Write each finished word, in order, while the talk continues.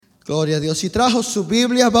Gloria a Dios. Si trajo su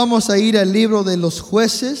Biblia, vamos a ir al libro de los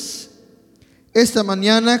Jueces. Esta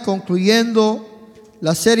mañana concluyendo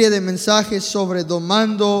la serie de mensajes sobre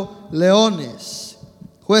domando leones.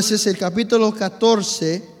 Jueces, el capítulo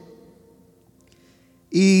 14.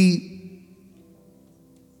 Y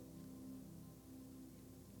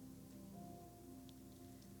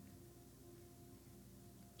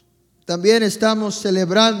también estamos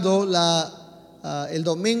celebrando el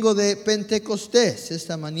domingo de Pentecostés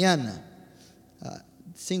esta mañana.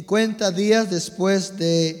 50 días después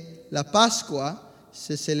de la Pascua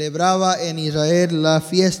se celebraba en Israel la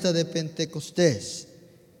fiesta de Pentecostés.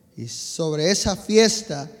 Y sobre esa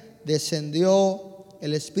fiesta descendió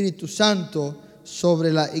el Espíritu Santo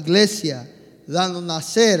sobre la iglesia, dando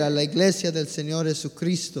nacer a la iglesia del Señor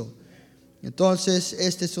Jesucristo. Entonces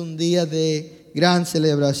este es un día de gran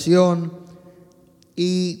celebración.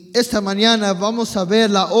 Y esta mañana vamos a ver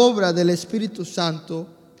la obra del Espíritu Santo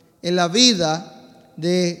en la vida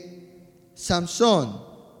de Samson,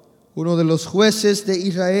 uno de los jueces de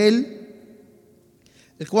Israel,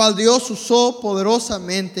 el cual Dios usó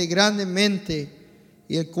poderosamente, grandemente,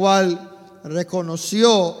 y el cual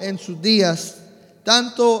reconoció en sus días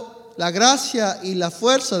tanto la gracia y la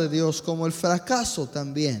fuerza de Dios como el fracaso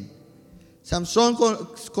también. Samson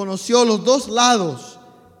conoció los dos lados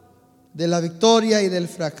de la victoria y del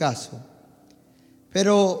fracaso.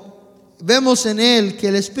 Pero vemos en él que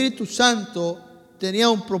el Espíritu Santo tenía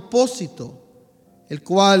un propósito, el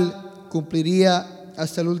cual cumpliría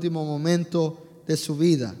hasta el último momento de su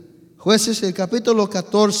vida. Jueces, el capítulo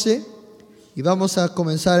 14, y vamos a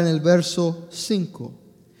comenzar en el verso 5.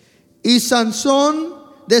 Y Sansón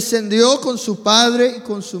descendió con su padre y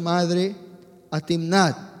con su madre a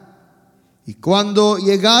Timnat. Y cuando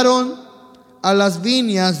llegaron a las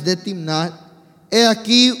viñas de Timnat, he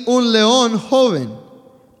aquí un león joven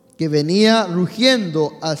que venía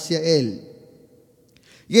rugiendo hacia él.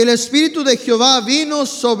 Y el Espíritu de Jehová vino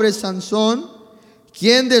sobre Sansón,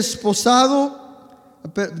 quien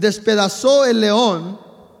despedazó el león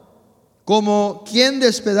como quien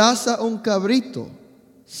despedaza un cabrito,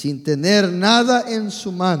 sin tener nada en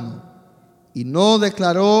su mano, y no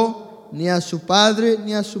declaró ni a su padre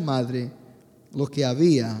ni a su madre lo que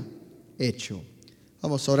había hecho.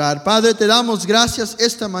 Vamos a orar. Padre, te damos gracias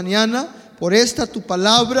esta mañana por esta tu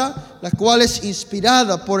palabra, la cual es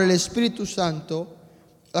inspirada por el Espíritu Santo,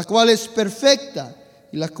 la cual es perfecta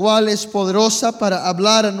y la cual es poderosa para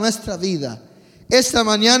hablar a nuestra vida. Esta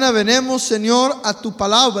mañana venimos, Señor, a tu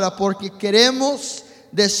palabra porque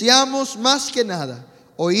deseamos más que nada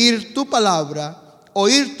oír tu palabra,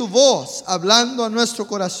 oír tu voz hablando a nuestro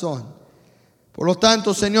corazón. Por lo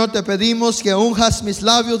tanto, Señor, te pedimos que unjas mis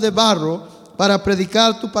labios de barro para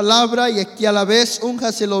predicar tu palabra y que a la vez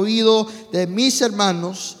unjas el oído de mis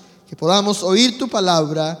hermanos, que podamos oír tu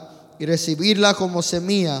palabra y recibirla como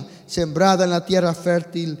semilla sembrada en la tierra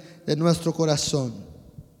fértil de nuestro corazón.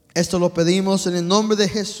 Esto lo pedimos en el nombre de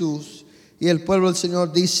Jesús, y el pueblo del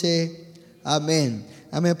Señor dice amén.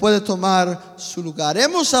 Amén. Puede tomar su lugar.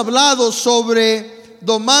 Hemos hablado sobre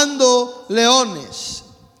domando leones.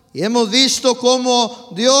 Y hemos visto cómo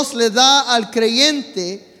Dios le da al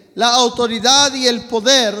creyente la autoridad y el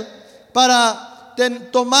poder para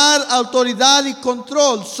tomar autoridad y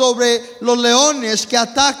control sobre los leones que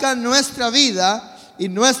atacan nuestra vida y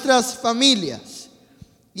nuestras familias.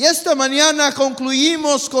 Y esta mañana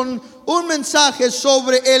concluimos con un mensaje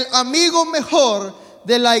sobre el amigo mejor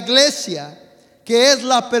de la iglesia, que es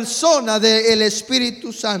la persona del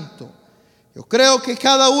Espíritu Santo. Yo creo que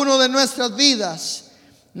cada uno de nuestras vidas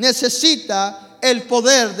necesita el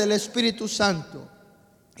poder del Espíritu Santo.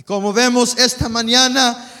 Y como vemos esta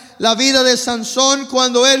mañana, la vida de Sansón,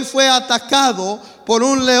 cuando él fue atacado por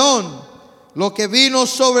un león, lo que vino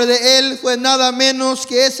sobre de él fue nada menos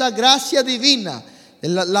que esa gracia divina,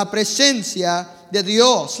 la presencia de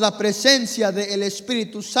Dios, la presencia del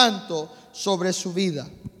Espíritu Santo sobre su vida.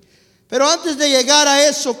 Pero antes de llegar a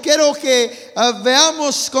eso, quiero que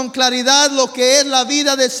veamos con claridad lo que es la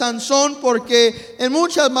vida de Sansón, porque en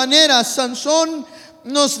muchas maneras Sansón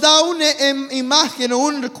nos da una imagen o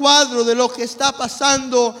un cuadro de lo que está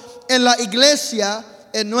pasando en la iglesia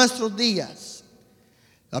en nuestros días.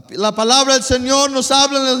 La palabra del Señor nos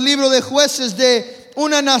habla en el libro de Jueces de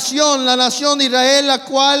una nación, la nación de Israel, la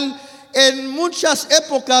cual en muchas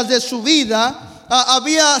épocas de su vida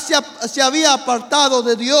se había apartado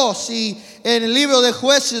de Dios. Y en el libro de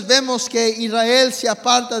Jueces vemos que Israel se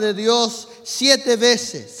aparta de Dios 7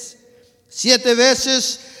 veces. 7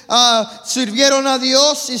 veces sirvieron a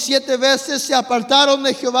Dios y 7 veces se apartaron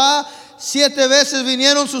de Jehová. 7 veces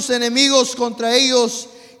vinieron sus enemigos contra ellos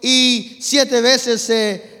y 7 veces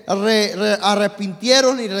se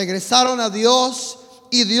arrepintieron y regresaron a Dios,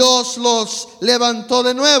 y Dios los levantó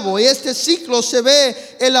de nuevo. Y este ciclo se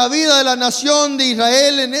ve en la vida de la nación de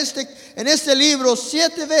Israel. En este libro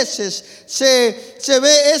 7 veces se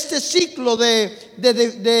ve este ciclo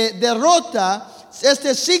de derrota,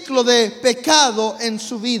 este ciclo de pecado en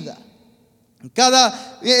su vida.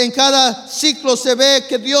 En cada ciclo se ve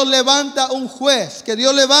que Dios levanta un juez, que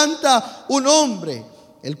Dios levanta un hombre,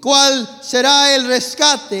 el cual será el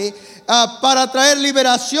rescate para traer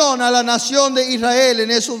liberación a la nación de Israel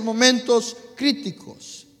en esos momentos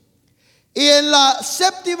críticos. Y en la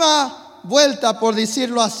séptima vuelta, por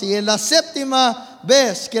decirlo así, en la séptima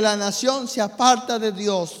vez que la nación se aparta de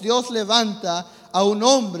Dios, Dios levanta a un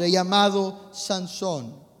hombre llamado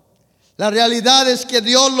Sansón. La realidad es que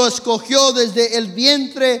Dios lo escogió desde el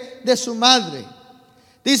vientre de su madre.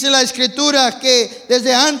 Dice la Escritura que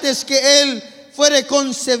desde antes que él fuera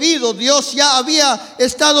concebido, Dios ya había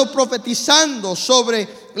estado profetizando sobre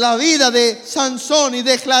la vida de Sansón y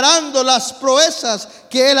declarando las proezas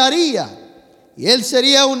que él haría. Y él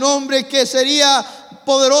sería un hombre que sería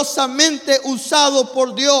poderosamente usado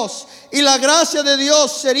por Dios, y la gracia de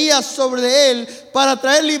Dios sería sobre él para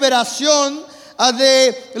traer liberación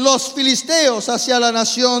de los filisteos hacia la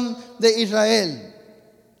nación de Israel.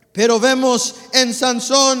 Pero vemos en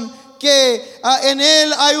Sansón que en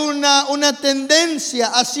él hay una tendencia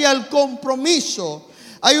hacia el compromiso.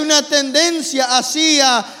 Hay una tendencia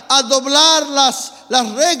hacia a doblar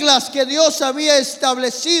las reglas que Dios había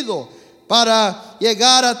establecido para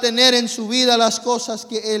llegar a tener en su vida las cosas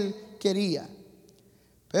que él quería.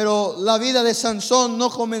 Pero la vida de Sansón no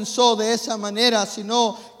comenzó de esa manera,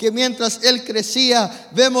 sino que mientras él crecía,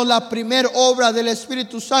 vemos la primera obra del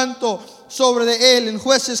Espíritu Santo sobre él. En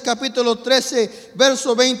Jueces capítulo 13,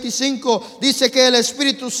 verso 25, dice que el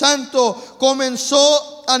Espíritu Santo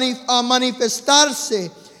comenzó a manifestarse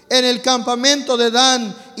en el campamento de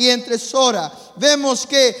Dan y entre Sora. Vemos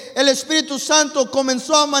que el Espíritu Santo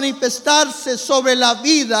comenzó a manifestarse sobre la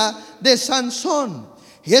vida de Sansón.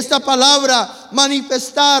 Y esta palabra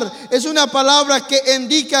manifestar es una palabra que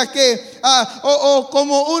indica que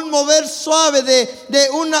como un mover suave de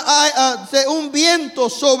un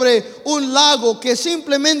viento sobre un lago que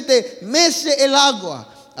simplemente mece el agua.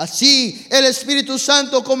 Así el Espíritu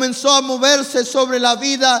Santo comenzó a moverse sobre la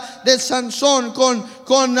vida de Sansón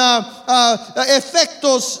con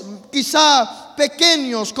efectos quizá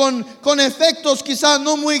pequeños, con efectos quizás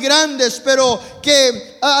no muy grandes, pero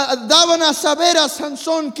que daban a saber a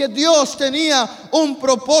Sansón que Dios tenía un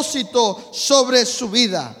propósito sobre su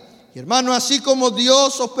vida. Y hermano, así como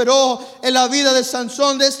Dios operó en la vida de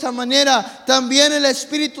Sansón de esta manera, también el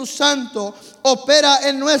Espíritu Santo opera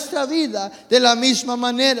en nuestra vida de la misma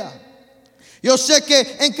manera. Yo sé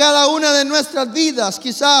que en cada una de nuestras vidas,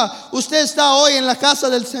 quizá usted está hoy en la casa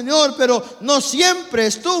del Señor, pero no siempre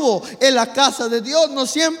estuvo en la casa de Dios, no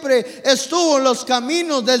siempre estuvo en los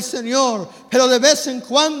caminos del Señor. Pero de vez en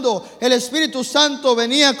cuando el Espíritu Santo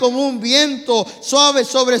venía como un viento suave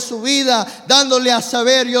sobre su vida, dándole a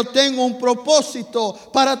saber: yo tengo un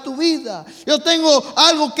propósito para tu vida. Yo tengo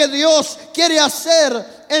algo que Dios quiere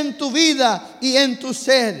hacer en tu vida y en tu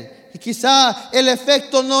ser. Y quizá el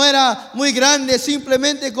efecto no era muy grande,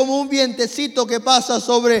 simplemente como un vientecito que pasa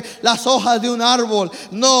sobre las hojas de un árbol.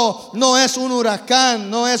 No es un huracán,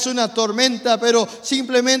 no es una tormenta, pero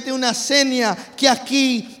simplemente una seña que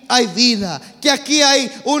aquí hay vida, que aquí hay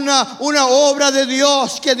una obra de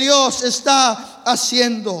Dios que Dios está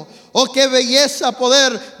haciendo. Oh, qué belleza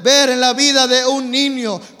poder ver en la vida de un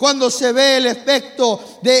niño cuando se ve el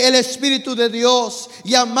efecto del Espíritu de Dios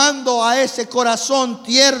llamando a ese corazón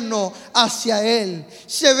tierno hacia Él.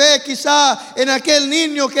 Se ve quizá en aquel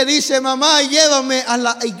niño que dice: mamá, llévame a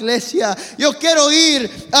la iglesia. Yo quiero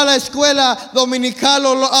ir a la escuela dominical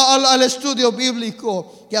o al estudio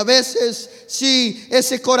bíblico. Y a veces, si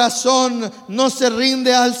ese corazón no se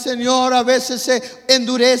rinde al Señor, a veces se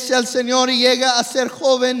endurece al Señor y llega a ser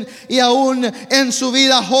joven, y aún en su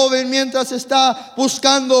vida joven, mientras está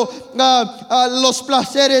buscando los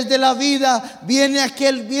placeres de la vida, viene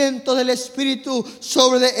aquel viento del Espíritu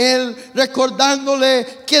sobre él,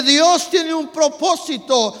 recordándole que Dios tiene un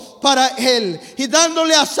propósito para él y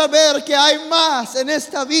dándole a saber que hay más en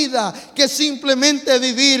esta vida que simplemente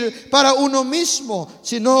vivir para uno mismo,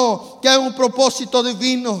 sino que hay un propósito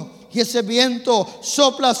divino. Y ese viento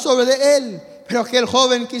sopla sobre él. Pero aquel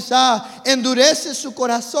joven quizá endurece su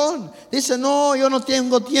corazón. Dice: no, yo no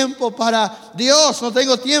tengo tiempo para Dios, no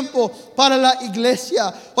tengo tiempo para la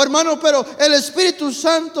iglesia. Oh, hermano, pero el Espíritu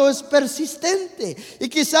Santo es persistente. Y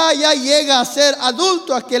quizá ya llega a ser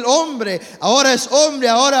adulto aquel hombre. Ahora es hombre,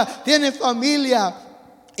 ahora tiene familia.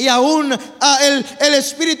 Y aún el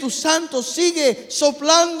Espíritu Santo sigue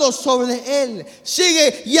soplando sobre él,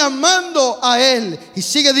 sigue llamando a él y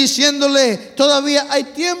sigue diciéndole: todavía hay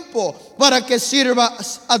tiempo para que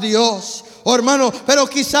sirvas a Dios. Oh, hermano, pero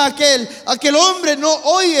quizá aquel hombre no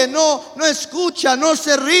oye, no escucha, no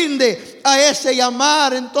se rinde a ese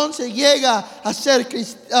llamar. Entonces llega a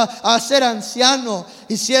ser anciano,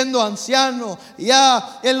 y siendo anciano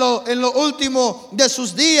ya en lo último de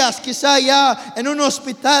sus días, quizá ya en un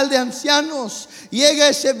hospital de ancianos, llega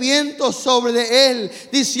ese viento sobre él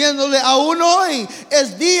diciéndole: aún hoy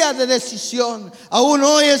es día de decisión, aún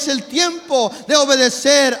hoy es el tiempo de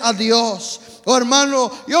obedecer a Dios. Oh,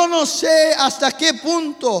 hermano, yo no sé hasta qué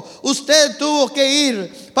punto usted tuvo que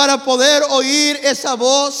ir para poder oír esa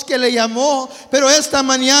voz que le llamó, pero esta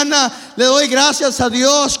mañana le doy gracias a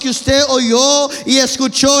Dios que usted oyó y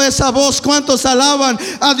escuchó esa voz. ¿Cuántos alaban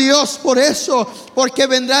a Dios por eso? Porque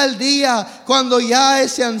vendrá el día cuando ya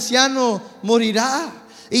ese anciano morirá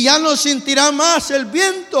y ya no sentirá más el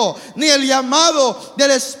viento ni el llamado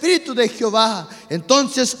del Espíritu de Jehová.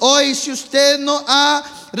 Entonces hoy, si usted no ha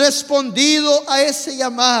respondido a ese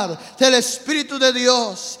llamar del Espíritu de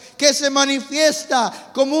Dios, que se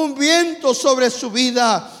manifiesta como un viento sobre su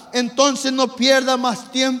vida, entonces no pierda más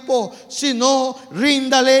tiempo, sino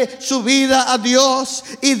ríndale su vida a Dios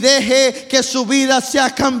y deje que su vida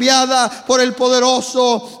sea cambiada por el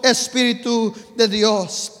poderoso Espíritu de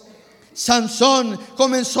Dios. Sansón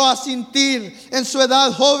comenzó a sentir en su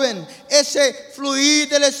edad joven ese fluir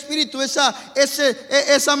del Espíritu,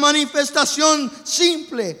 esa manifestación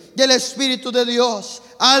simple del Espíritu de Dios,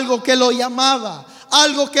 algo que lo llamaba,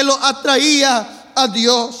 algo que lo atraía a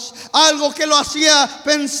Dios, algo que lo hacía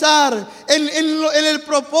pensar en el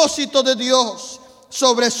propósito de Dios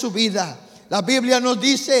sobre su vida. La Biblia nos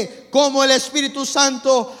dice cómo el Espíritu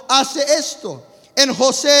Santo hace esto.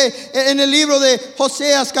 En el libro de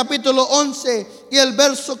Joseas capítulo 11 y el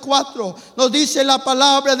verso 4 nos dice la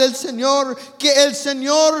palabra del Señor que el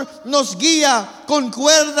Señor nos guía con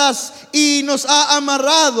cuerdas y nos ha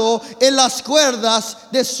amarrado en las cuerdas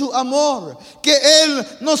de su amor, que Él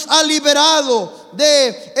nos ha liberado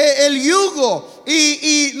de el yugo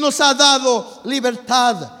y nos ha dado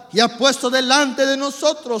libertad y ha puesto delante de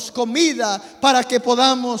nosotros comida para que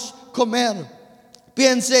podamos comer.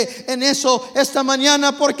 Piense en eso esta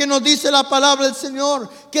mañana, porque nos dice la palabra del Señor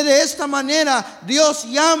que de esta manera Dios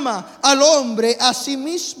llama al hombre a sí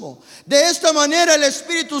mismo. De esta manera el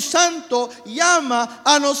Espíritu Santo llama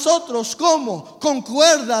a nosotros. ¿Cómo? Con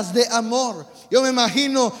cuerdas de amor. Yo me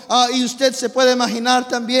imagino, y usted se puede imaginar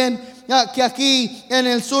también, que aquí en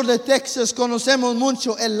el sur de Texas conocemos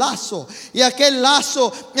mucho el lazo, y aquel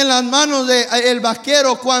lazo en las manos del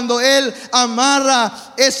vaquero cuando él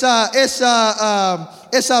amarra esa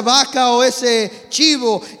vaca o ese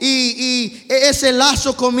chivo, y ese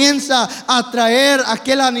lazo comienza a atraer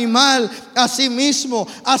aquel animal a sí mismo.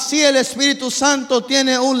 Así el Espíritu Santo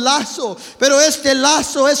tiene un lazo, pero este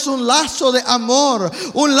lazo es un lazo de amor,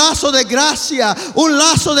 un lazo de gracia, un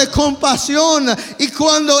lazo de compasión. Y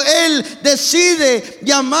cuando Él decide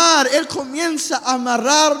llamar, Él comienza a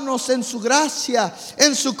amarrarnos en su gracia,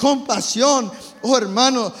 en su compasión. Oh,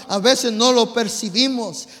 hermano, a veces no lo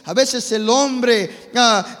percibimos. A veces el hombre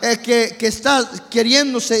que está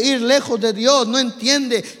queriéndose ir lejos de Dios no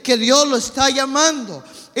entiende que Dios lo está llamando.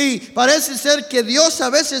 Y parece ser que Dios a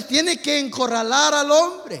veces tiene que encorralar al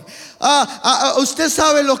hombre. Usted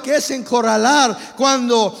sabe lo que es encorralar.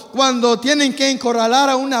 Cuando tienen que encorralar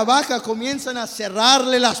a una vaca, comienzan a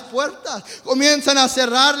cerrarle las puertas, comienzan a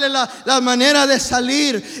cerrarle la manera de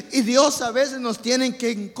salir. Y Dios a veces nos tiene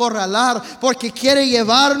que encorralar porque quiere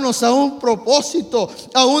llevarnos a un propósito,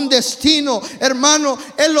 a un destino. Hermano,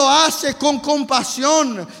 Él lo hace con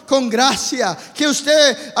compasión, con gracia. Que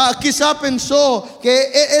usted quizá pensó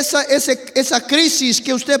que esa crisis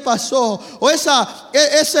que usted pasó, o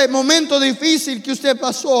ese momento difícil que usted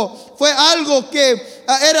pasó, fue algo que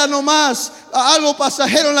era nomás algo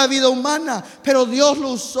pasajero en la vida humana, pero Dios lo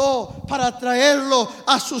usó para traerlo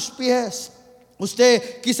a sus pies.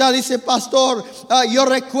 Usted quizá dice: pastor, yo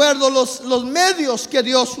recuerdo los medios que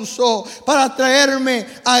Dios usó para traerme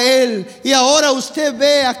a Él. Y ahora usted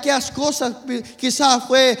ve aquellas cosas. Quizá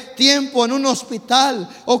fue tiempo en un hospital,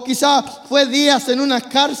 o quizá fue días en una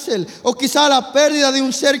cárcel, o quizá la pérdida de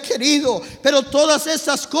un ser querido. Pero todas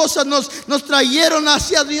esas cosas nos trajeron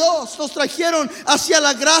hacia Dios, nos trajeron hacia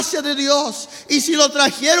la gracia de Dios. Y si lo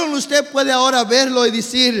trajeron, usted puede ahora verlo y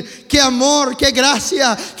decir: qué amor, qué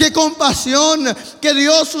gracia, qué compasión, que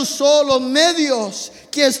Dios usó los medios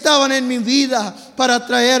que estaban en mi vida para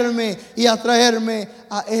traerme y atraerme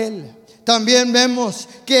a Él. También vemos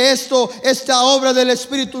que esta obra del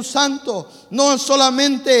Espíritu Santo no es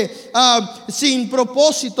solamente sin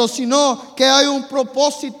propósito, sino que hay un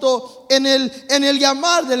propósito en el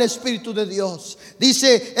llamar del Espíritu de Dios.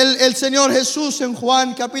 Dice el Señor Jesús en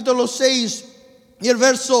Juan capítulo 6 y el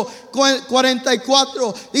verso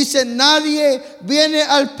 44, dice: nadie viene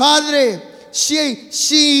al Padre si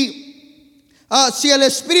el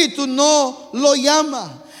Espíritu no lo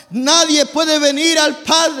llama. Nadie puede venir al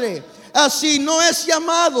Padre si no es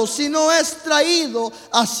llamado, si no es traído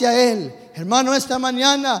hacia Él. Hermano, esta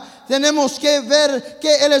mañana tenemos que ver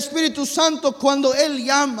que el Espíritu Santo, cuando Él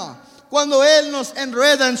llama, cuando Él nos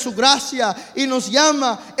enreda en su gracia y nos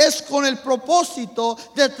llama, es con el propósito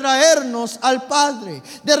de traernos al Padre,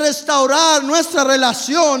 de restaurar nuestra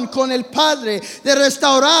relación con el Padre, de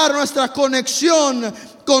restaurar nuestra conexión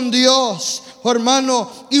con Dios. Oh,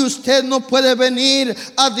 hermano, y usted no puede venir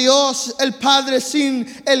a Dios el Padre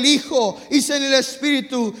sin el Hijo y sin el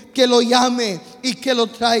Espíritu que lo llame y que lo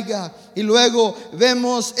traiga. Y luego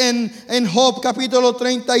vemos en Job capítulo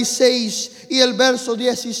 36 y el verso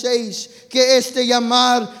 16 que este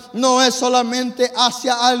llamar no es solamente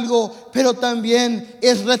hacia algo, pero también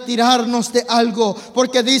es retirarnos de algo,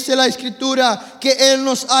 porque dice la Escritura que Él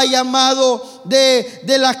nos ha llamado de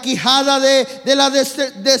la quijada de la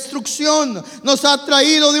destrucción, nos ha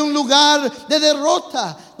traído de un lugar de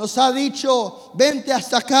derrota. Nos ha dicho: vente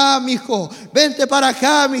hasta acá, mijo, vente para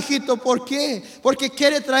acá, mijito. ¿Por qué? Porque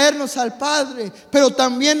quiere traernos al Padre, pero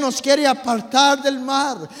también nos quiere apartar del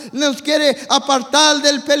mar, nos quiere apartar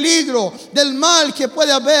del peligro, del mal que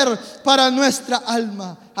puede haber para nuestra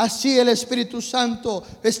alma. Así el Espíritu Santo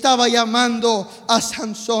estaba llamando a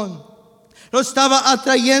Sansón. Lo estaba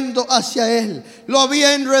atrayendo hacia Él. Lo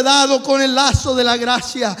había enredado con el lazo de la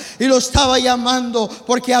gracia y lo estaba llamando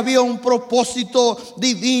porque había un propósito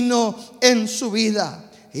divino en su vida.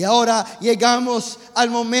 Y ahora llegamos al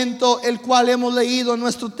momento el cual hemos leído en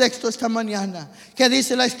nuestro texto esta mañana, que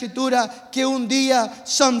dice la Escritura que un día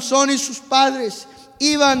Sansón y sus padres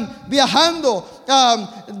iban viajando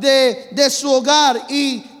de su hogar,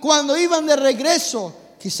 y cuando iban de regreso,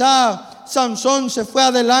 quizá Sansón se fue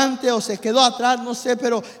adelante o se quedó atrás, no sé,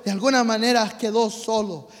 pero de alguna manera quedó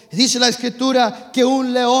solo. Dice la Escritura que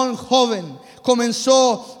un león joven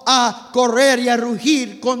comenzó a correr y a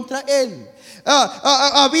rugir contra él.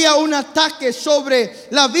 Había un ataque sobre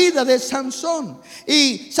la vida de Sansón.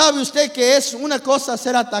 Y sabe usted que es una cosa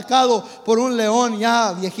ser atacado por un león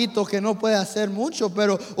ya viejito que no puede hacer mucho,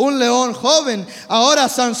 pero un león joven. Ahora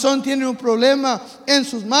Sansón tiene un problema en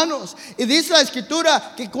sus manos. Y dice la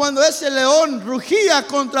Escritura que cuando ese león rugía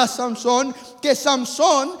contra Sansón, que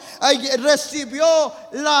Sansón recibió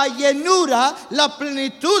la llenura, la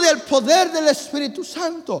plenitud del poder del Espíritu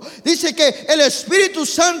Santo. Dice que el Espíritu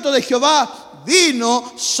Santo de Jehová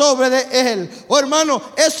vino sobre de él. Oh, hermano,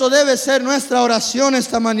 eso debe ser nuestra oración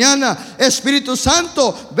esta mañana. Espíritu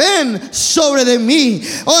Santo, ven sobre de mí.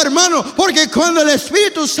 Oh, hermano, porque cuando el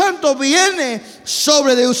Espíritu Santo viene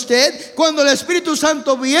sobre de usted, cuando el Espíritu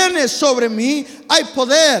Santo viene sobre mí, hay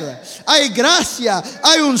poder, hay gracia,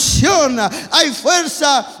 hay unción, hay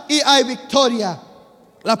fuerza y hay victoria.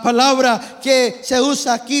 La palabra que se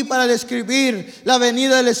usa aquí para describir la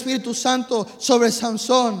venida del Espíritu Santo sobre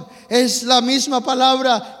Sansón es la misma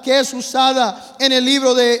palabra que es usada en el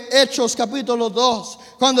libro de Hechos capítulo 2,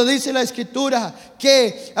 cuando dice la Escritura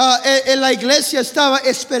que la iglesia estaba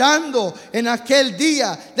esperando en aquel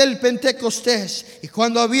día del Pentecostés. Y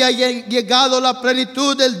cuando había llegado la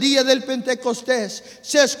plenitud del día del Pentecostés,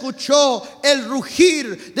 se escuchó el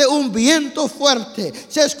rugir de un viento fuerte.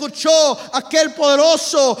 Se escuchó aquel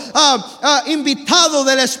poderoso invitado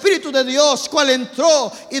del Espíritu de Dios, cual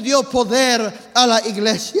entró y dio poder a la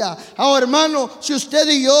iglesia. Ahora, hermano, si usted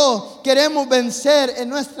y yo queremos vencer en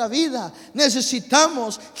nuestra vida,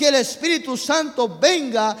 necesitamos que el Espíritu Santo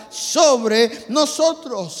venga sobre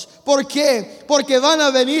nosotros. ¿Por qué? Porque van a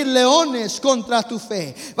venir leones contra tu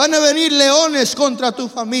fe, van a venir leones contra tu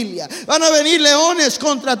familia, van a venir leones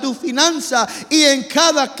contra tu finanza, y en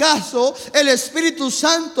cada caso el Espíritu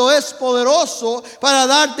Santo es poderoso para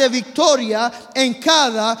darte victoria en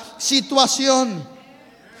cada situación.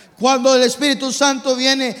 Cuando el Espíritu Santo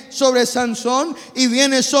viene sobre Sansón y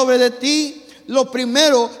viene sobre de ti, lo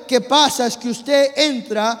primero que pasa es que usted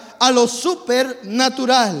entra a lo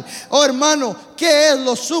supernatural. Oh, hermano, ¿qué es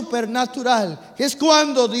lo supernatural? Es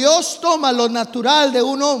cuando Dios toma lo natural de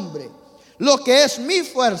un hombre, lo que es mi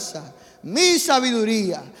fuerza, mi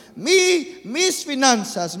sabiduría, mis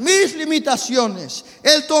finanzas, mis limitaciones.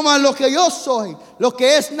 Él toma lo que yo soy, lo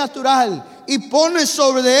que es natural, y pone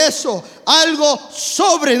sobre de eso algo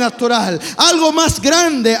sobrenatural, algo más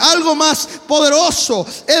grande, algo más poderoso.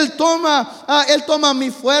 Él toma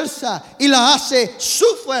mi fuerza y la hace su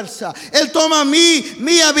fuerza. Él toma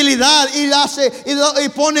mi habilidad y la hace y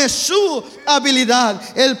pone su habilidad.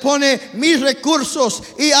 Él pone mis recursos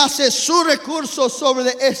y hace sus recursos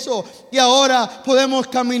sobre eso. Y ahora podemos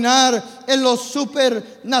caminar en lo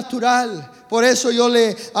supernatural. Por eso yo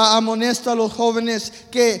le amonesto a los jóvenes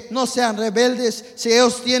que no sean rebeldes. Si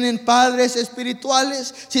ellos tienen padres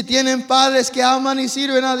espirituales, si tienen padres que aman y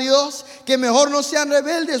sirven a Dios, que mejor no sean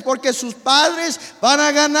rebeldes, porque sus padres van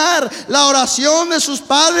a ganar. La oración de sus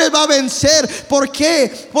padres va a vencer. ¿Por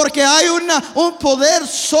qué? Porque hay un poder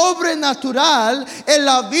sobrenatural en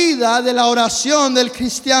la vida de la oración del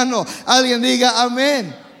cristiano. Alguien diga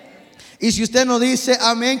amén. Y si usted no dice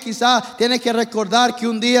amén, quizá tiene que recordar que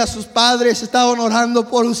un día sus padres estaban orando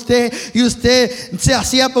por usted y usted se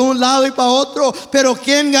hacía para un lado y para otro. Pero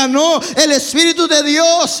 ¿quién ganó? El Espíritu de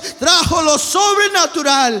Dios trajo lo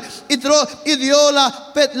sobrenatural y dio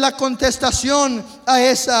la contestación a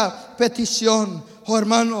esa petición. Oh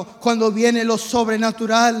hermano, cuando viene lo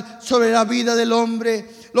sobrenatural sobre la vida del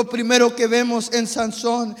hombre, lo primero que vemos en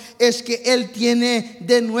Sansón es que él tiene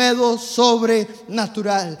denuedo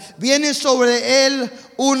sobrenatural. Viene sobre él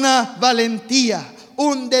una valentía,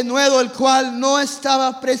 un denuedo el cual no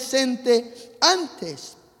estaba presente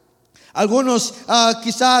antes. Algunos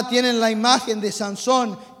quizá tienen la imagen de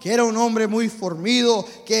Sansón, que era un hombre muy fornido,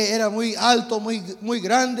 que era muy alto, muy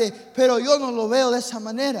grande, pero yo no lo veo de esa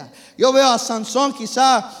manera. Yo veo a Sansón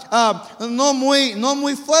quizá no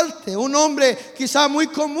muy fuerte, un hombre quizá muy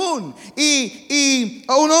común y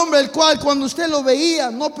un hombre el cual cuando usted lo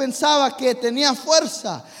veía no pensaba que tenía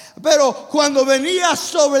fuerza. Pero cuando venía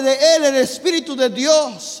sobre de él el Espíritu de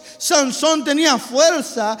Dios, Sansón tenía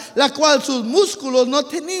fuerza, la cual sus músculos no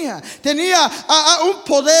tenía. Tenía un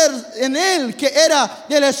poder en él que era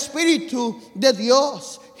del Espíritu de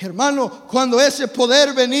Dios. Hermano, cuando ese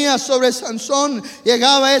poder venía sobre Sansón,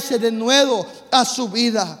 llegaba ese denuedo a su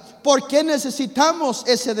vida. ¿Por qué necesitamos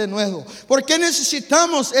ese denuedo? ¿Por qué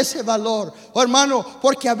necesitamos ese valor? Oh, hermano,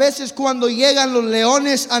 porque a veces cuando llegan los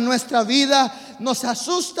leones a nuestra vida, nos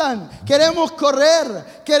asustan, queremos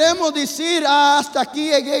correr, queremos decir hasta aquí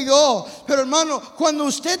llegué yo. Pero hermano, cuando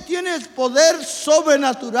usted tiene el poder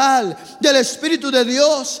sobrenatural del Espíritu de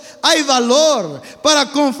Dios, hay valor para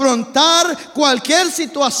confrontar cualquier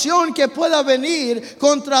situación que pueda venir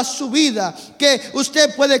contra su vida. Que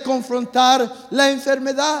usted puede confrontar la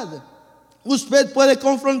enfermedad, usted puede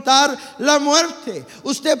confrontar la muerte,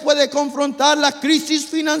 usted puede confrontar la crisis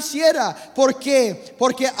financiera. ¿Por qué?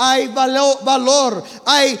 Porque hay valor,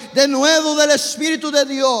 hay denuedo del Espíritu de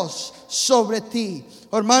Dios sobre ti.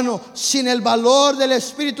 Hermano, sin el valor del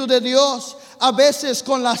Espíritu de Dios, a veces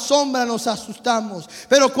con la sombra nos asustamos.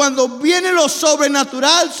 Pero cuando viene lo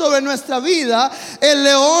sobrenatural sobre nuestra vida, el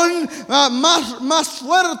león más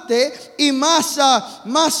fuerte y más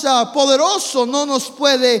poderoso no nos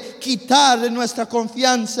puede quitar de nuestra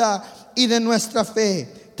confianza y de nuestra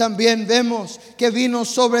fe. También vemos que vino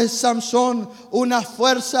sobre Sansón una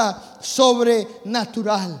fuerza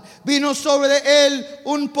sobrenatural. Vino sobre él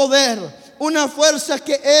un poder, una fuerza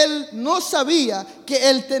que él no sabía que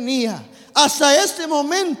él tenía. Hasta este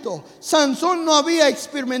momento, Sansón no había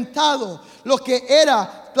experimentado lo que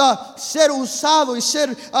era ser usado y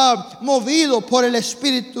ser movido por el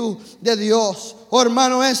Espíritu de Dios. Oh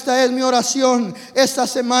hermano, esta es mi oración esta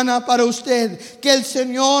semana para usted. Que el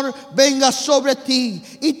Señor venga sobre ti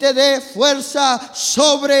y te dé fuerza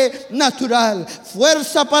sobrenatural.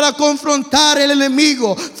 Fuerza para confrontar el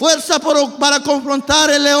enemigo. Fuerza para confrontar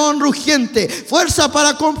el león rugiente. Fuerza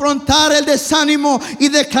para confrontar el desánimo y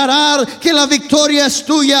declarar que la victoria es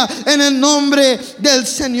tuya en el nombre del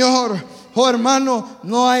Señor. Oh hermano,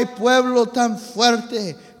 no hay pueblo tan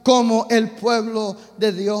fuerte como el pueblo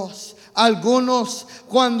de Dios. Algunos,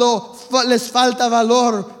 cuando les falta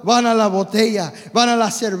valor, van a la botella, van a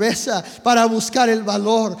la cerveza para buscar el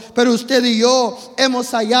valor. Pero usted y yo hemos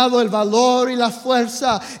hallado el valor y la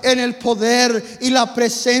fuerza en el poder y la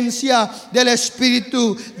presencia del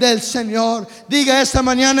Espíritu del Señor. Diga esta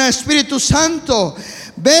mañana: Espíritu Santo,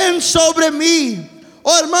 ven sobre mí.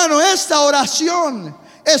 Oh hermano, esta oración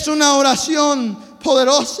es una oración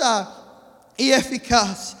poderosa y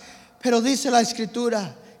eficaz. Pero dice la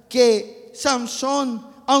Escritura que Sansón,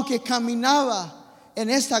 aunque caminaba en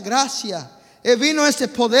esta gracia, vino este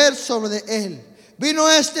poder sobre él, vino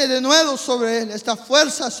este denuedo sobre él, esta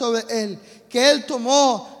fuerza sobre él, que él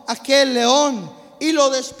tomó aquel león y lo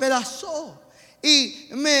despedazó. Y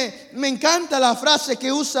me encanta la frase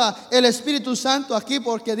que usa el Espíritu Santo aquí,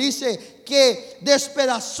 porque dice que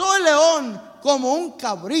despedazó el león como un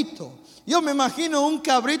cabrito. Yo me imagino un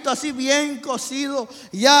cabrito así bien cocido,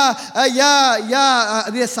 ya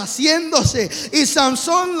deshaciéndose. Y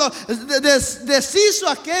Sansón deshizo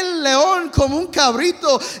aquel león como un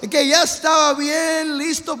cabrito que ya estaba bien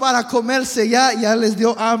listo para comerse. Ya les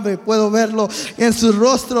dio hambre, puedo verlo en su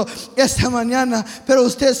rostro esta mañana. Pero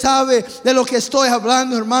usted sabe de lo que estoy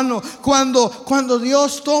hablando, hermano. Cuando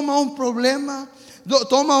Dios toma un problema,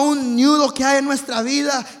 toma un nudo que hay en nuestra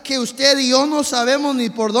vida, que usted y yo no sabemos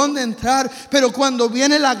ni por dónde entrar, pero cuando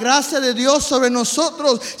viene la gracia de Dios sobre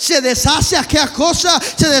nosotros, se deshace aquella cosa,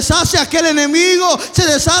 se deshace aquel enemigo, se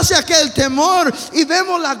deshace aquel temor, y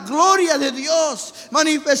vemos la gloria de Dios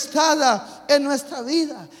manifestada en nuestra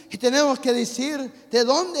vida. Y tenemos que decir: ¿de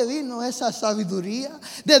dónde vino esa sabiduría?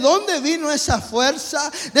 ¿De dónde vino esa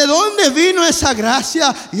fuerza? ¿De dónde vino esa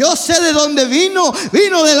gracia? Yo sé de dónde vino.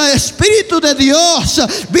 Vino del Espíritu de Dios.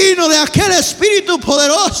 Vino de aquel Espíritu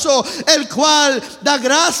poderoso, el cual da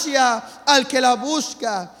gracia al que la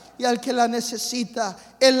busca y al que la necesita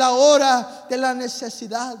en la hora de la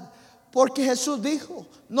necesidad. Porque Jesús dijo: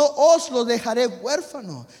 no os lo dejaré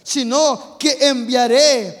huérfano, sino que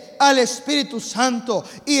enviaré al Espíritu Santo,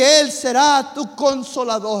 y Él será tu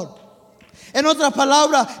consolador. En otras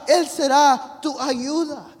palabras, Él será tu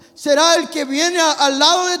ayuda. Será el que viene al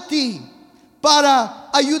lado de ti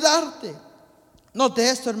para ayudarte. Note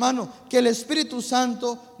esto, hermano, que el Espíritu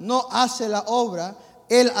Santo no hace la obra,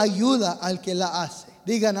 Él ayuda al que la hace.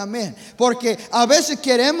 Digan amén. Porque a veces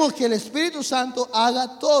queremos que el Espíritu Santo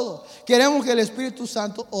haga todo. Queremos que el Espíritu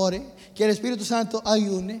Santo ore, que el Espíritu Santo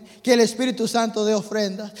ayune, que el Espíritu Santo dé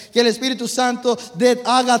ofrendas, que el Espíritu Santo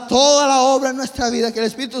haga toda la obra en nuestra vida, que el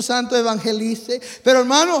Espíritu Santo evangelice. Pero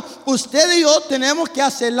hermano, usted y yo tenemos que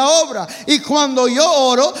hacer la obra. Y cuando yo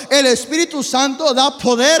oro, el Espíritu Santo da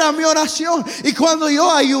poder a mi oración. Y cuando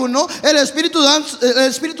yo ayuno, el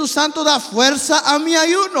Espíritu Santo da fuerza a mi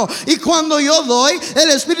ayuno. Y cuando yo doy, el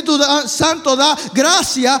Espíritu Santo da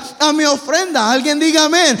gracia a mi ofrenda. Alguien diga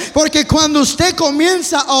amén. Porque cuando usted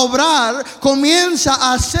comienza a obrar, comienza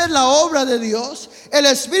a hacer la obra de Dios, el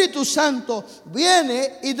Espíritu Santo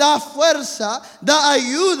viene y da fuerza, da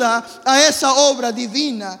ayuda a esa obra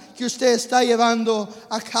divina que usted está llevando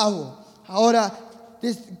a cabo. Ahora,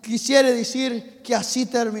 quisiera decir que así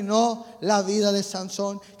terminó la vida de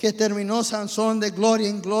Sansón, que terminó Sansón de gloria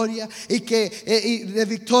en gloria y de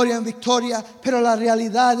victoria en victoria. Pero la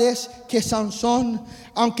realidad es que Sansón,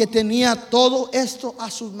 aunque tenía todo esto a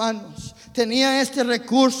sus manos, tenía este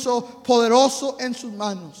recurso poderoso en sus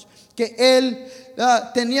manos, que él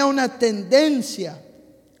tenía una tendencia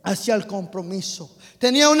hacia el compromiso.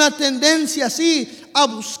 Tenía una tendencia así a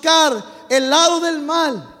buscar el lado del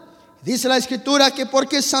mal. Dice la Escritura que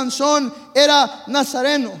porque Sansón era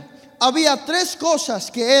nazareno, había 3 cosas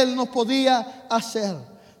que él no podía hacer.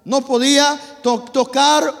 No podía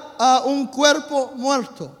tocar a un cuerpo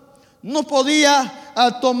muerto. No podía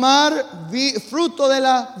tomar fruto de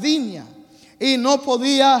la viña. Y no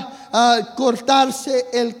podía cortarse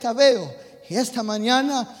el cabello. Y esta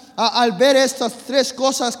mañana, al ver estas 3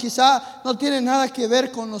 cosas, quizá no tienen nada que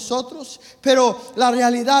ver con nosotros, pero la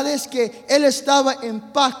realidad es que él estaba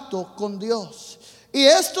en pacto con Dios. Y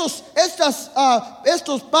estos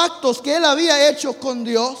pactos que él había hecho con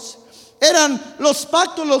Dios eran los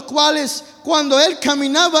pactos los cuales, cuando él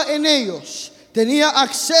caminaba en ellos, tenía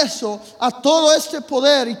acceso a todo este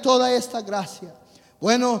poder y toda esta gracia.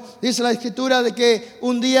 Bueno, dice la Escritura de que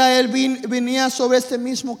un día él venía sobre este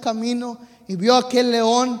mismo camino y vio aquel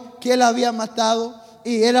león que él había matado,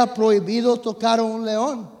 y era prohibido tocar a un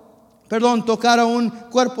león. Tocar a un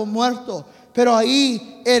cuerpo muerto. Pero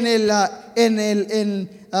ahí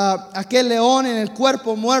aquel león, en el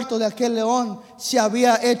cuerpo muerto de aquel león, se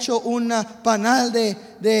había hecho una panal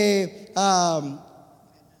de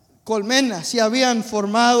colmena, se habían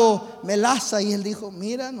formado melaza, y él dijo: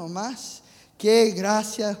 mira nomás, qué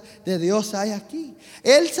gracia de Dios hay aquí.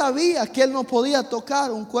 Él sabía que él no podía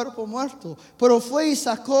tocar un cuerpo muerto, pero fue y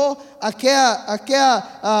sacó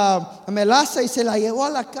aquella melaza y se la llevó a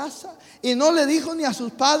la casa. Y no le dijo ni a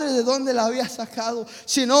sus padres de dónde la había sacado,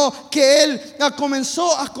 sino que él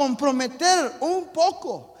comenzó a comprometer un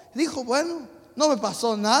poco. Dijo: bueno, no me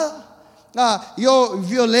pasó nada. Yo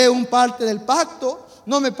violé un parte del pacto,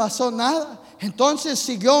 no me pasó nada. Entonces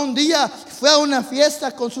siguió un día, fue a una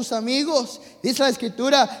fiesta con sus amigos. Dice la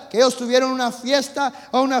Escritura que ellos tuvieron una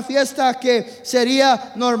fiesta que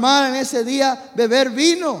sería normal en ese día beber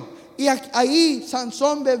vino. Y ahí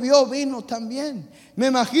Sansón bebió vino también. Me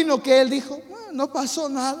imagino que él dijo: no pasó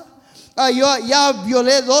nada. Yo ya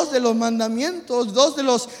violé 2 de los mandamientos, 2 de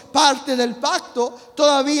las partes del pacto.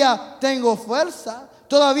 Todavía tengo fuerza,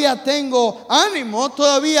 todavía tengo ánimo,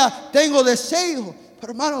 todavía tengo deseo.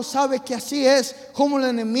 Pero hermano, sabe que así es como el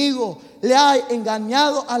enemigo le ha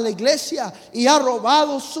engañado a la iglesia y ha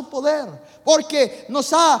robado su poder. Porque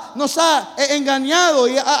nos ha engañado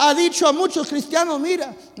y ha dicho a muchos cristianos: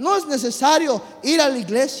 mira, no es necesario ir a la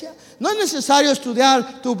iglesia, no es necesario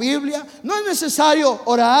estudiar tu Biblia, no es necesario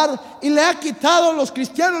orar. Y le ha quitado a los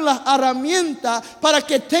cristianos la herramienta para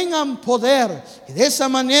que tengan poder. Y de esa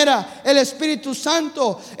manera el Espíritu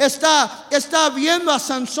Santo está viendo a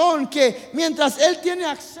Sansón que mientras él tiene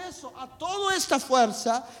acceso a toda esta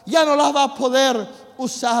fuerza, ya no la va a poder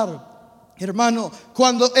usar. Hermano,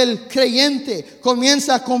 cuando el creyente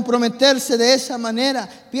comienza a comprometerse de esa manera,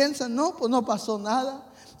 piensa: no, pues no pasó nada,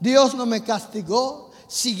 Dios no me castigó,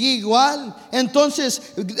 seguí igual. Entonces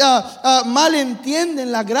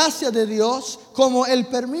malentienden la gracia de Dios como el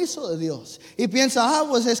permiso de Dios y piensa: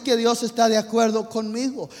 pues es que Dios está de acuerdo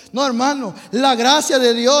conmigo. No, hermano, la gracia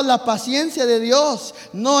de Dios, la paciencia de Dios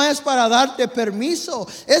no es para darte permiso,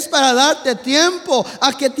 es para darte tiempo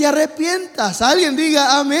a que te arrepientas. Alguien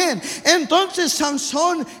diga amén. Entonces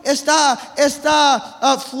Sansón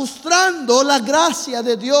está frustrando la gracia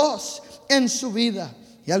de Dios en su vida.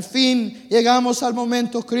 Y al fin llegamos al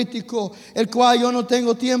momento crítico, el cual yo no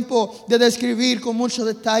tengo tiempo de describir con mucho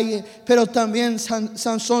detalle. Pero también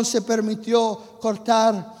Sansón se permitió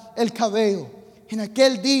cortar el cabello. En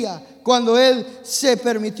aquel día, cuando él se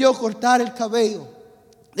permitió cortar el cabello,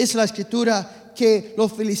 dice la escritura que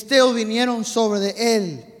los filisteos vinieron sobre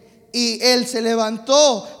él. Y él se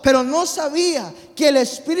levantó, pero no sabía que el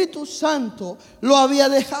Espíritu Santo lo había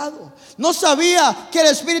dejado. No sabía que el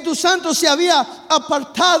Espíritu Santo se había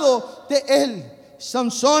apartado de él.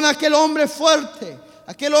 Sansón, aquel hombre fuerte,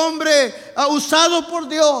 aquel hombre usado por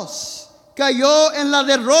Dios, cayó en la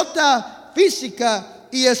derrota física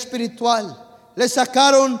y espiritual. Le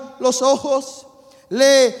sacaron los ojos,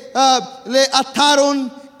 le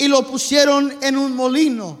ataron y lo pusieron en un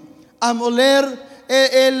molino a moler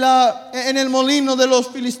en el molino de los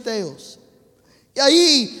filisteos. Y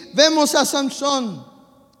ahí vemos a Sansón,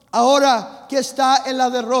 ahora que está en la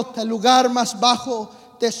derrota, el lugar más bajo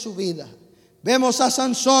de su vida. Vemos a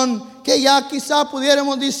Sansón que ya quizá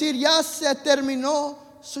pudiéramos decir: ya se terminó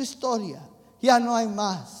su historia, ya no hay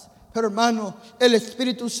más. Pero hermano, el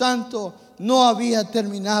Espíritu Santo no había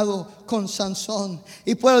terminado con Sansón.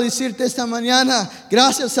 Y puedo decirte esta mañana,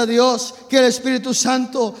 gracias a Dios, que el Espíritu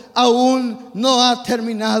Santo aún no ha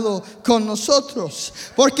terminado con nosotros.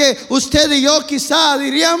 Porque usted y yo quizá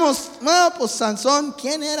diríamos: no, pues Sansón,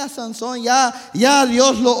 ¿quién era Sansón? Ya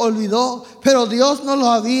Dios lo olvidó. Pero Dios no lo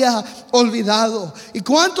había olvidado. ¿Y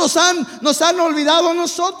cuántos nos han olvidado a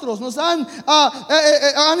nosotros? Nos han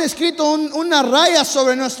escrito una raya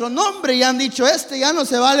sobre nuestro nombre y han dicho: este ya no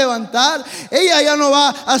se va a levantar, ella ya no va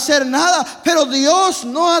a hacer nada. Pero Dios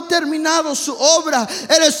no ha terminado su obra.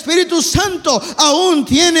 El Espíritu Santo aún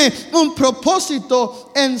tiene un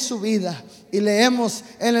propósito en su vida. Y leemos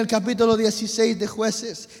en el capítulo 16 de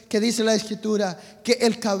Jueces que dice la escritura que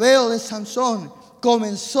el cabello de Sansón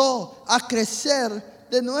comenzó a crecer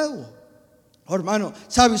de nuevo. Oh, hermano,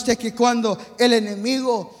 ¿sabe usted que cuando el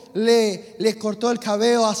enemigo le cortó el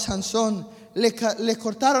cabello a Sansón, le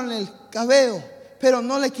cortaron el cabello, pero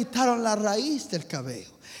no le quitaron la raíz del cabello?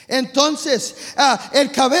 Entonces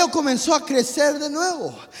el cabello comenzó a crecer de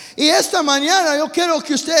nuevo. Y esta mañana yo quiero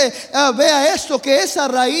que usted vea esto, que esa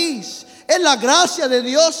raíz es la gracia de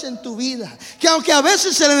Dios en tu vida. Que aunque a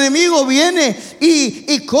veces el enemigo viene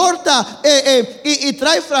y corta y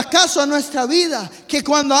trae fracaso a nuestra vida, que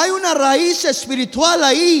cuando hay una raíz espiritual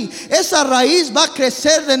ahí, esa raíz va a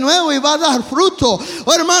crecer de nuevo y va a dar fruto.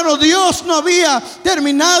 Oh, hermano, Dios no había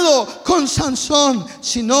terminado con Sansón,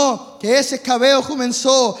 sino que ese cabello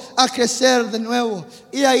comenzó a crecer de nuevo.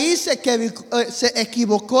 Y ahí se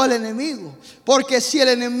equivocó el enemigo. Porque si el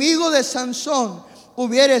enemigo de Sansón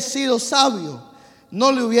hubiera sido sabio,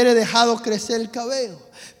 no le hubiera dejado crecer el cabello.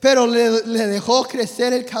 Pero le dejó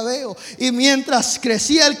crecer el cabello. Y mientras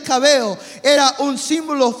crecía el cabello, era un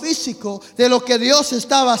símbolo físico de lo que Dios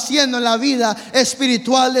estaba haciendo en la vida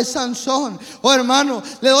espiritual de Sansón. Oh, hermano,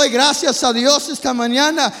 le doy gracias a Dios esta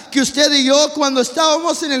mañana que usted y yo, cuando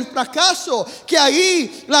estábamos en el fracaso, que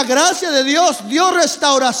ahí la gracia de Dios dio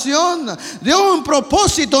restauración, dio un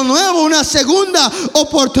propósito nuevo, una segunda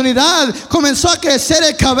oportunidad. Comenzó a crecer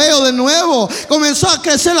el cabello de nuevo, comenzó a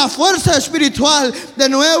crecer la fuerza espiritual de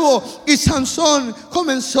nuevo. Y Sansón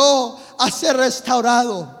comenzó a ser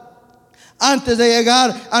restaurado. Antes de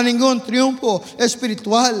llegar a ningún triunfo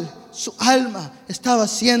espiritual, su alma estaba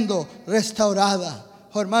siendo restaurada.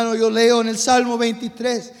 Oh, hermano, yo leo en el Salmo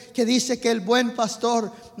 23 que dice que el buen pastor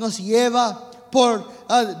nos lleva por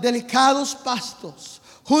delicados pastos.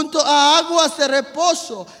 Junto a aguas de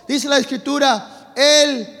reposo, dice la Escritura,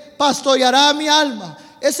 Él pastoreará mi alma.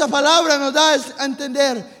 Esa palabra nos da a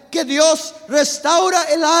entender que Dios restaura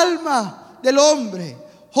el alma del hombre.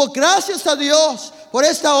 Oh, gracias a Dios por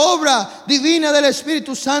esta obra divina del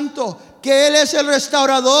Espíritu Santo, que Él es el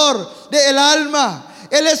restaurador del alma.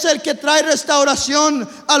 Él es el que trae restauración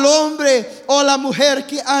al hombre o a la mujer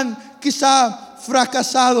que han quizá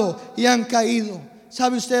fracasado y han caído.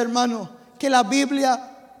 ¿Sabe usted, hermano, que la Biblia,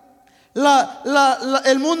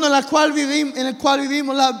 el mundo en el cual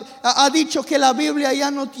vivimos ha dicho que la Biblia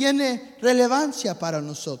ya no tiene relevancia para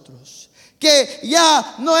nosotros? Que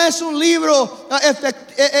ya no es un libro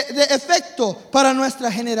de efecto para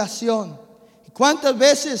nuestra generación. ¿Cuántas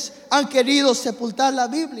veces han querido sepultar la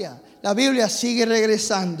Biblia? La Biblia sigue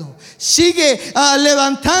regresando, sigue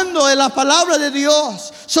levantando la palabra de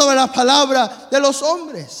Dios sobre la palabra de los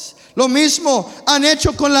hombres. Lo mismo han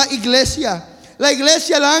hecho con la iglesia. La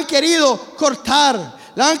iglesia la han querido cortar,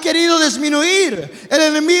 la han querido disminuir. El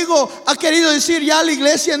enemigo ha querido decir: ya la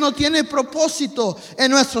iglesia no tiene propósito en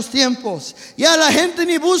nuestros tiempos. Ya la gente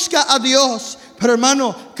ni busca a Dios. Pero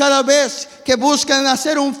hermano, cada vez que buscan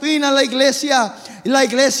hacer un fin a la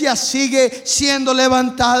iglesia sigue siendo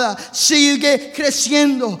levantada, sigue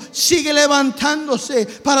creciendo, sigue levantándose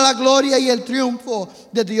para la gloria y el triunfo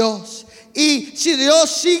de Dios. Y si Dios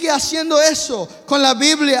sigue haciendo eso con la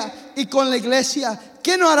Biblia y con la iglesia,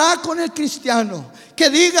 ¿qué no hará con el cristiano? Que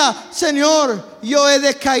diga: Señor, yo he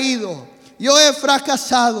decaído, yo he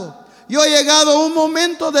fracasado, yo he llegado a un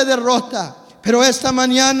momento de derrota. Pero esta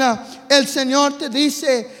mañana el Señor te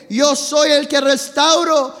dice: yo soy el que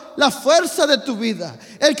restauro la fuerza de tu vida,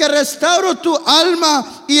 el que restauro tu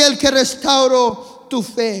alma y el que restauro tu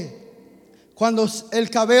fe. Cuando el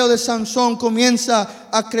cabello de Sansón comienza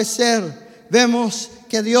a crecer, vemos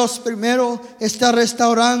que Dios primero está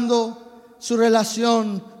restaurando su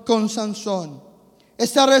relación con Sansón.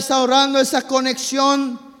 Está restaurando esa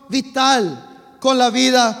conexión vital con la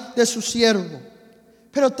vida de su siervo.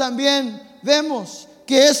 Pero también vemos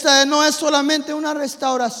que esta no es solamente una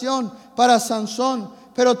restauración para Sansón,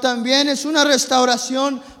 pero también es una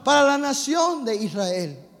restauración para la nación de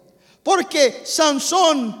Israel. Porque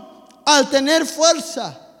Sansón, al tener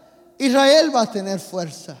fuerza, Israel va a tener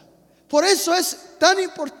fuerza. Por eso es tan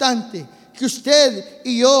importante que usted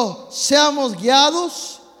y yo seamos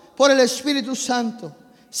guiados por el Espíritu Santo,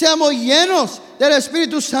 seamos llenos del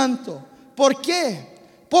Espíritu Santo. ¿Por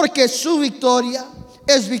qué? Porque su victoria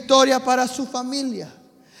es victoria para su familia.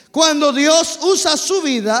 Cuando Dios usa su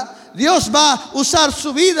vida, Dios va a usar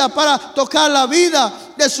su vida para tocar la vida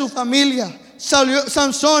de su familia.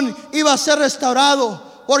 Sansón iba a ser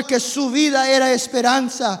restaurado porque su vida era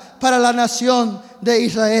esperanza para la nación de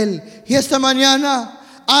Israel. Y esta mañana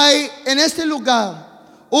hay en este lugar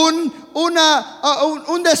un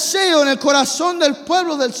deseo en el corazón del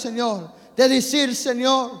pueblo del Señor de decir: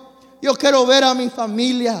 Señor, yo quiero ver a mi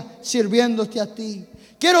familia sirviéndote a ti.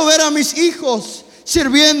 Quiero ver a mis hijos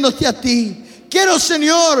sirviéndote a ti. Quiero,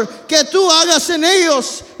 Señor, que tú hagas en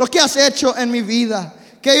ellos lo que has hecho en mi vida.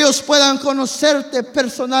 Que ellos puedan conocerte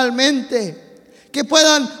personalmente, que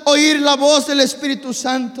puedan oír la voz del Espíritu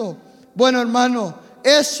Santo. Bueno, hermano,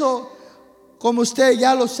 eso, como usted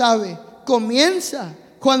ya lo sabe, comienza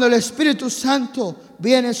cuando el Espíritu Santo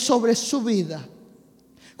viene sobre su vida.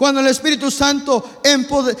 Cuando el Espíritu Santo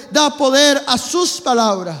da poder a sus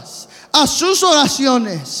palabras, a sus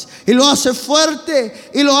oraciones, y lo hace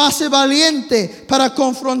fuerte y lo hace valiente para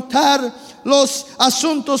confrontar los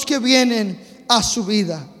asuntos que vienen a su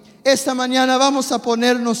vida. Esta mañana vamos a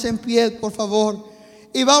ponernos en pie, por favor,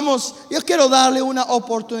 y yo quiero darle una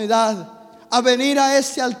oportunidad a venir a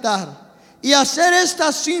este altar y hacer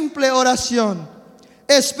esta simple oración: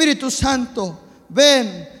 Espíritu Santo,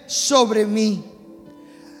 ven sobre mí.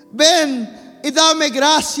 Ven y dame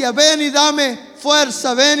gracia, ven y dame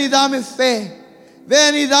fuerza, ven y dame fe.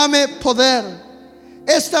 Ven y dame poder.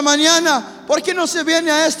 Esta mañana, ¿por qué no se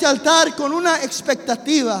viene a este altar con una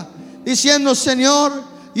expectativa? Diciendo: Señor,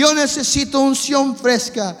 yo necesito unción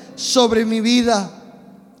fresca sobre mi vida,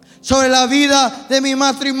 sobre la vida de mi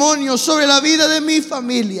matrimonio, sobre la vida de mi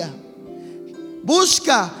familia.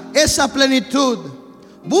 Busca esa plenitud,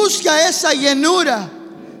 busca esa llenura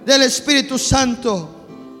del Espíritu Santo.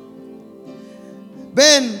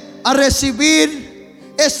 Ven a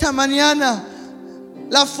recibir esta mañana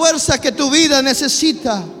la fuerza que tu vida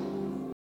necesita.